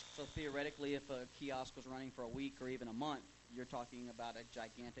to disk. So theoretically, if a kiosk was running for a week or even a month, you're talking about a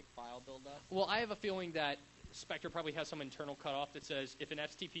gigantic file buildup? Well, I have a feeling that Spectre probably has some internal cutoff that says if an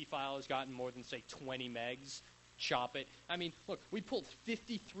FTP file has gotten more than, say, 20 megs, chop it. I mean, look, we pulled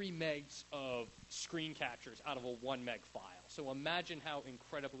 53 megs of screen captures out of a 1 meg file. So imagine how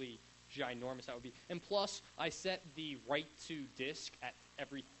incredibly ginormous that would be. And plus, I set the write to disk at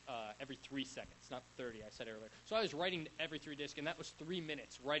every 3 seconds, not 30, I said earlier. So I was writing every 3 disk, and that was 3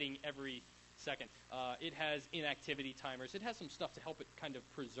 minutes writing every second. It has inactivity timers. It has some stuff to help it kind of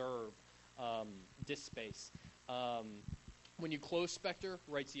preserve disk space. When you close Spectre,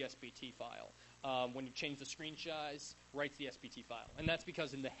 writes the SBT file. When you change the screen size, writes the SBT file. And that's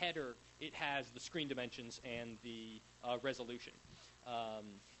because in the header, it has the screen dimensions and the resolution.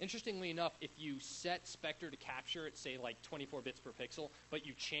 Interestingly enough, if you set Spectre to capture at, say, like 24 bits per pixel, but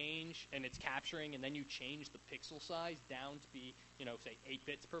you change, and it's capturing, and then you change the pixel size down to be, say 8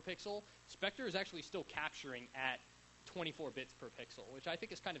 bits per pixel, Spectre is actually still capturing at 24 bits per pixel, which I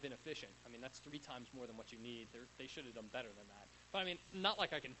think is kind of inefficient. I mean, that's 3 times more than what you need. They should have done better than that. But, I mean, not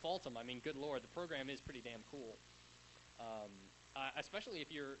like I can fault them. I mean, good Lord, the program is pretty damn cool. Especially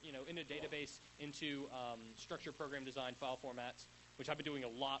if you're, in a database into structured program design file formats, which I've been doing a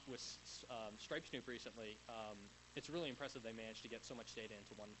lot with Stripe Snoop recently. It's really impressive they managed to get so much data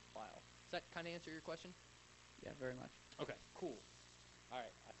into one file. Does that kind of answer your question? Yeah, very much. Okay, cool. All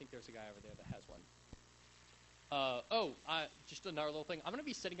right, I think there's a guy over there that has one. Just another little thing. I'm going to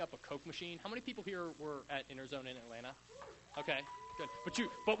be setting up a Coke machine. How many people here were at Interzone in Atlanta? Okay, good.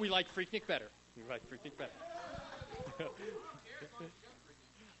 But we like Freaknik better. We like Freaknik better.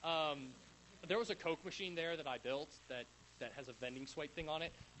 There was a Coke machine there that I built that has a vending swipe thing on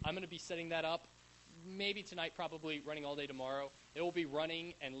it. I'm going to be setting that up maybe tonight, probably running all day tomorrow. It will be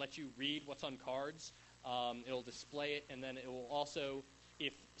running and let you read what's on cards. It'll display it, and then it will also,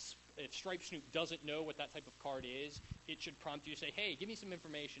 if Stripe Snoop doesn't know what that type of card is, it should prompt you to say, hey, give me some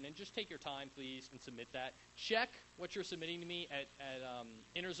information, and just take your time, please, and submit that. Check what you're submitting to me at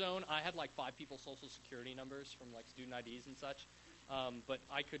Interzone. I had like 5 people's social security numbers from like student IDs and such, but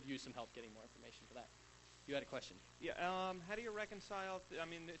I could use some help getting more information for that. You had a question. Yeah, how do you reconcile, I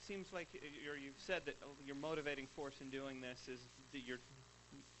mean, it seems like you've said that your motivating force in doing this is your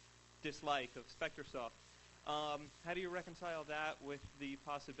dislike of Spectorsoft. How do you reconcile that with the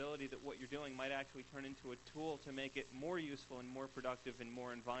possibility that what you're doing might actually turn into a tool to make it more useful and more productive in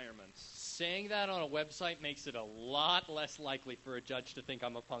more environments? Saying that on a website makes it a lot less likely for a judge to think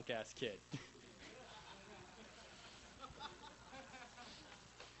I'm a punk-ass kid.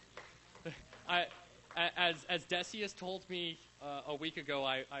 As Decius told me a week ago,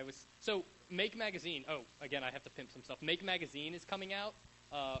 I was... So, Make Magazine... Oh, again, I have to pimp some stuff. Make Magazine is coming out.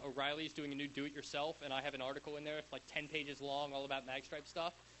 O'Reilly's doing a new do-it-yourself, and I have an article in there. It's like 10 pages long, all about Magstripe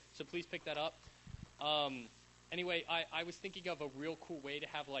stuff. So please pick that up. Anyway, I was thinking of a real cool way to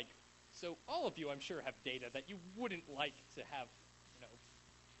have, like... So all of you, I'm sure, have data that you wouldn't like to have,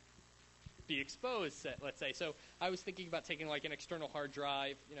 be exposed, let's say. So I was thinking about taking like an external hard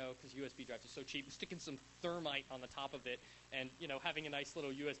drive, because USB drives are so cheap, and sticking some thermite on the top of it, and having a nice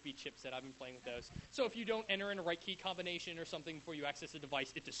little USB chipset. I've been playing with those. So if you don't enter in a right key combination or something before you access the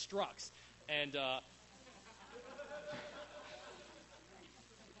device, it destructs. And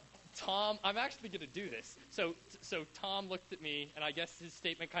Tom, I'm actually going to do this. So Tom looked at me, and I guess his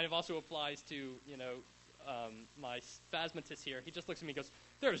statement kind of also applies to my Phasmatus here. He just looks at me and goes,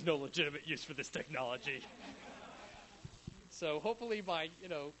 there is no legitimate use for this technology. So hopefully by,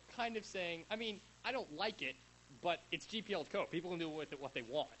 kind of saying, I mean, I don't like it, but it's GPL code. People can do with it what they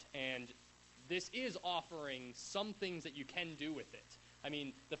want. And this is offering some things that you can do with it. I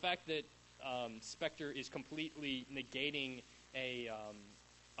mean, the fact that Spectre is completely negating a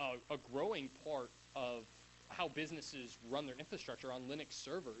growing part of how businesses run their infrastructure on Linux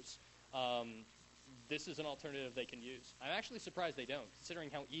servers, this is an alternative they can use. I'm actually surprised they don't, considering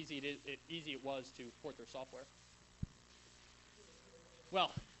how easy it was to port their software.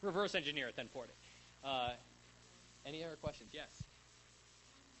 Well, reverse engineer it, then port it. Any other questions? Yes.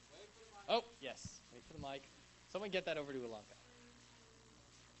 Oh, yes. Wait for the mic. Someone get that over to Ilanka.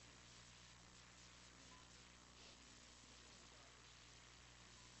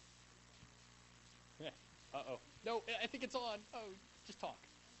 Uh-oh. No, I think it's on. Oh, just talk.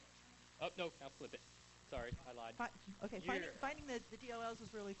 Oh, no, I'll flip it. Sorry, I lied. Okay, finding the DLLs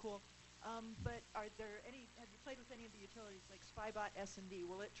is really cool. But have you played with any of the utilities like Spybot S&D?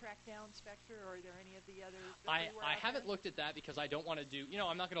 Will it track down Spectre, or are there any of the others? I haven't looked at that because I don't want to do,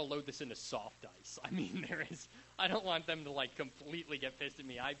 I'm not going to load this into soft ice. I mean, I don't want them to completely get pissed at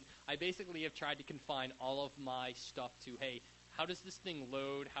me. I basically have tried to confine all of my stuff to, hey, how does this thing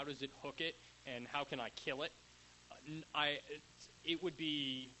load? How does it hook it? And how can I kill it?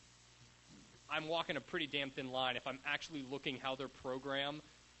 I'm walking a pretty damn thin line if I'm actually looking how their program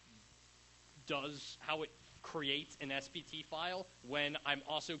does, how it creates an SPT file when I'm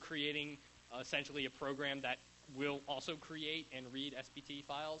also creating essentially a program that will also create and read SPT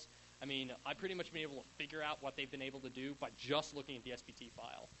files. I mean, I've pretty much been able to figure out what they've been able to do by just looking at the SPT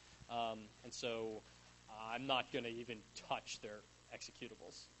file. And so I'm not going to even touch their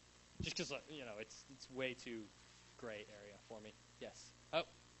executables. Just because, it's way too gray area for me. Yes. Oh,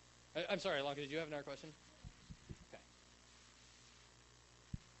 I'm sorry, Alonka, did you have another question? Okay.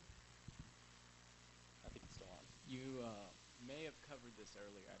 I think it's still on. You may have covered this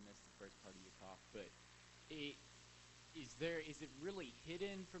earlier. I missed the first part of your talk, but is it really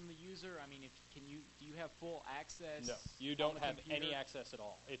hidden from the user? I mean, do you have full access? No, you don't have any access at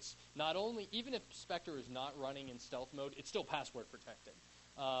all. It's not only, even if Spectre is not running in stealth mode, it's still password protected.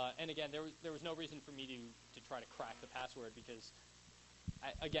 And again, there was no reason for me to try to crack the password because,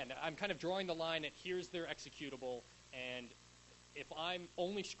 I'm kind of drawing the line at here's their executable, and if I'm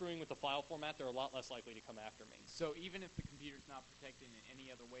only screwing with the file format, they're a lot less likely to come after me. So even if the computer's not protected in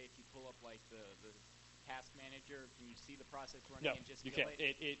any other way, if you pull up the task manager, can you see the process running and just you kill can't.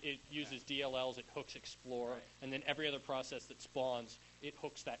 it? It uses DLLs, it hooks Explorer, right. And then every other process that spawns, it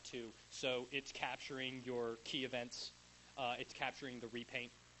hooks that too. So it's capturing your key events. It's capturing the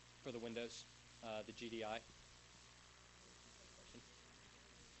repaint for the Windows, the GDI.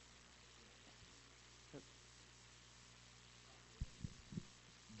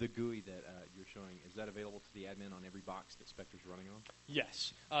 The GUI that you're showing, is that available to the admin on every box that Spectre's running on?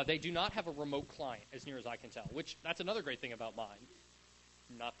 Yes. They do not have a remote client, as near as I can tell, which that's another great thing about mine.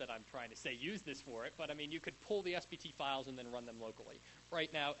 Not that I'm trying to say use this for it, but I mean, you could pull the SPT files and then run them locally.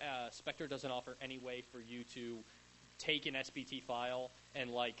 Right now, Spectre doesn't offer any way for you to take an SPT file and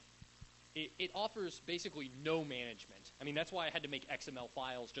it offers basically no management. I mean, that's why I had to make XML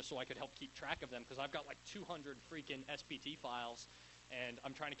files just so I could help keep track of them, because I've got 200 freaking SPT files, and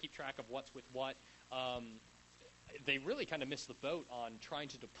I'm trying to keep track of what's with what. They really kind of missed the boat on trying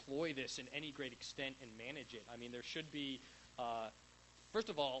to deploy this in any great extent and manage it. I mean, there should be, first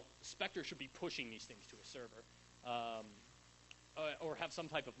of all, Spectre should be pushing these things to a server, or have some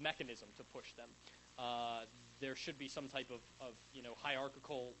type of mechanism to push them. There should be some type of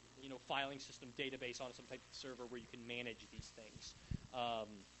hierarchical filing system database on some type of server where you can manage these things,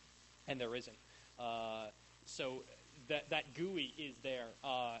 and there isn't. So that GUI is there.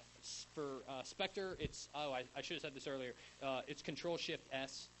 For Spectre, it's I should have said this earlier. It's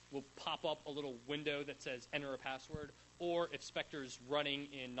Control-Shift-S will pop up a little window that says enter a password. Or if Spectre's running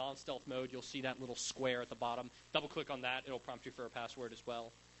in non-stealth mode, you'll see that little square at the bottom. Double click on that; it'll prompt you for a password as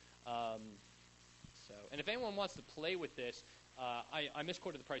well. And if anyone wants to play with this, I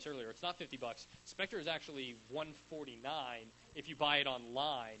misquoted the price earlier. It's not $50. Spectre is actually $149 if you buy it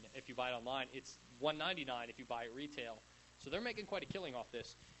online. It's $199 if you buy it retail. So they're making quite a killing off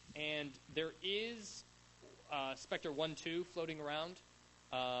this. And there is Spectre 1.2 floating around,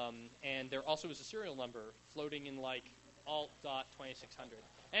 and there also is a serial number floating in alt.2600.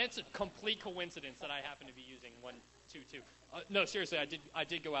 And it's a complete coincidence that I happen to be using 1.2.2. No, seriously, I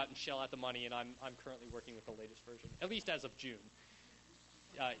did go out and shell out the money, and I'm currently working with the latest version, at least as of June.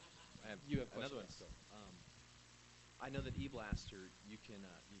 You have another one questions? still. I know that eBlaster, you can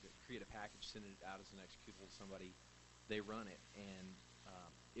create a package, send it out as an executable to somebody, they run it, and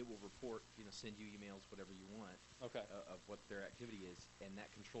it will report, send you emails, whatever you want, Okay. of what their activity is, and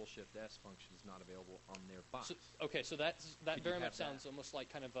that Control Shift S function is not available on their box. So that Could very you much have that? sounds almost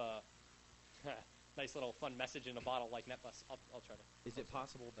like kind of a nice little fun message in a bottle like NetBus. I'll try to. Is it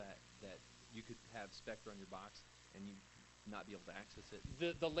possible that you could have Spectre on your box and you not be able to access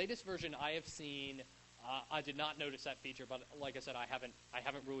it? The latest version I have seen, I did not notice that feature, but like I said, I haven't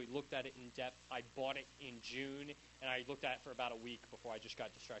really looked at it in depth. I bought it in June, and I looked at it for about a week before I just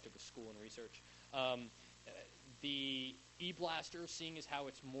got distracted with school and research. The eBlaster, seeing as how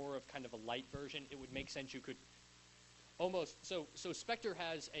it's more of kind of a light version, it would make sense you could almost so Spectre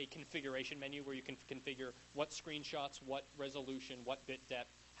has a configuration menu where you can configure what screenshots, what resolution, what bit depth,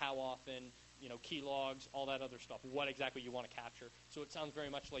 how often, key logs, all that other stuff, what exactly you want to capture. So it sounds very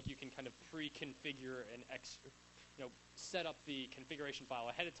much like you can kind of pre-configure and set up the configuration file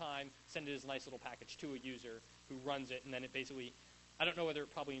ahead of time, send it as a nice little package to a user who runs it, and then it basically, I don't know whether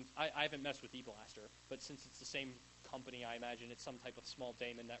it probably, I haven't messed with eBlaster, but since it's the same company, I imagine it's some type of small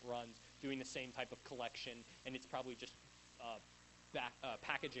daemon that runs doing the same type of collection, and it's probably just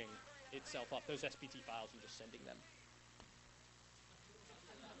packaging itself up, those SPT files, and just sending them.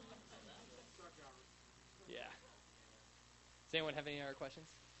 Yeah. Does anyone have any other questions?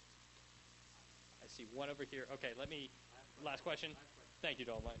 I see one over here. Okay, last question. Thank you,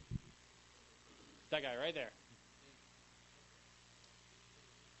 Dolomite. That guy right there.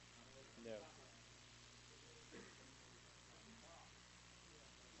 No.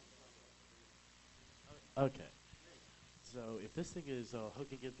 Okay. So if this thing is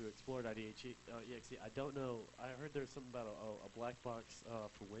hooking in through Explorer.exe, I don't know. I heard there's something about a black box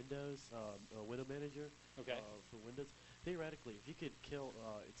for Windows, a window manager for Windows. Theoretically, if you could kill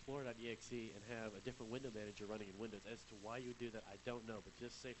Explorer.exe and have a different window manager running in Windows, as to why you would do that, I don't know. But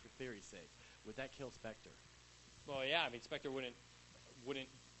just say for theory's sake, would that kill Spectre? Well, yeah. I mean, Spectre wouldn't.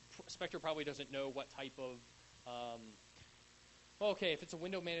 Spectre probably doesn't know what type of. Okay, if it's a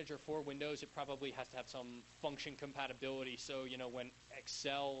window manager for Windows, it probably has to have some function compatibility. So, when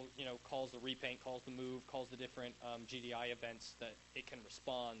Excel, calls the repaint, calls the move, calls the different GDI events, that it can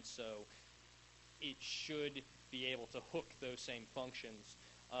respond. So it should be able to hook those same functions.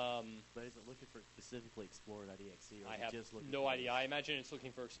 But is it looking for specifically Explorer.exe? Or I is it have just looking no for idea. I imagine it's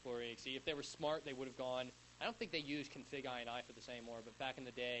looking for Explorer.exe. If they were smart, they would have gone. I don't think they use config.ini for this anymore, but back in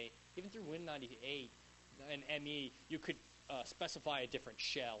the day, even through Win98 and ME, you could specify a different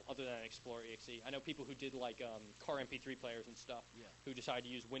shell other than Explorer.exe. I know people who did like car MP3 players and stuff who decided to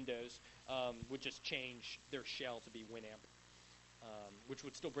use Windows would just change their shell to be Winamp, which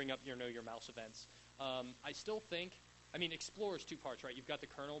would still bring up your mouse events. I still think, Explorer is two parts, right? You've got the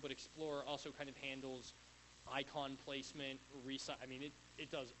kernel, but Explorer also kind of handles icon placement,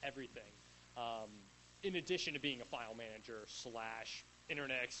 it does everything. In addition to being a file manager /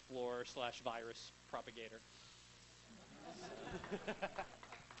 Internet Explorer / virus propagator.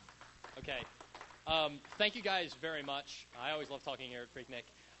 Okay. Thank you guys very much. I always love talking here at Freaknik.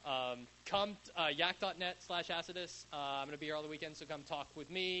 Come yak.net/Acidus. I'm going to be here all the weekend, so come talk with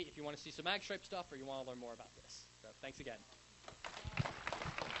me if you want to see some Magstripe stuff or you want to learn more about this. So thanks again.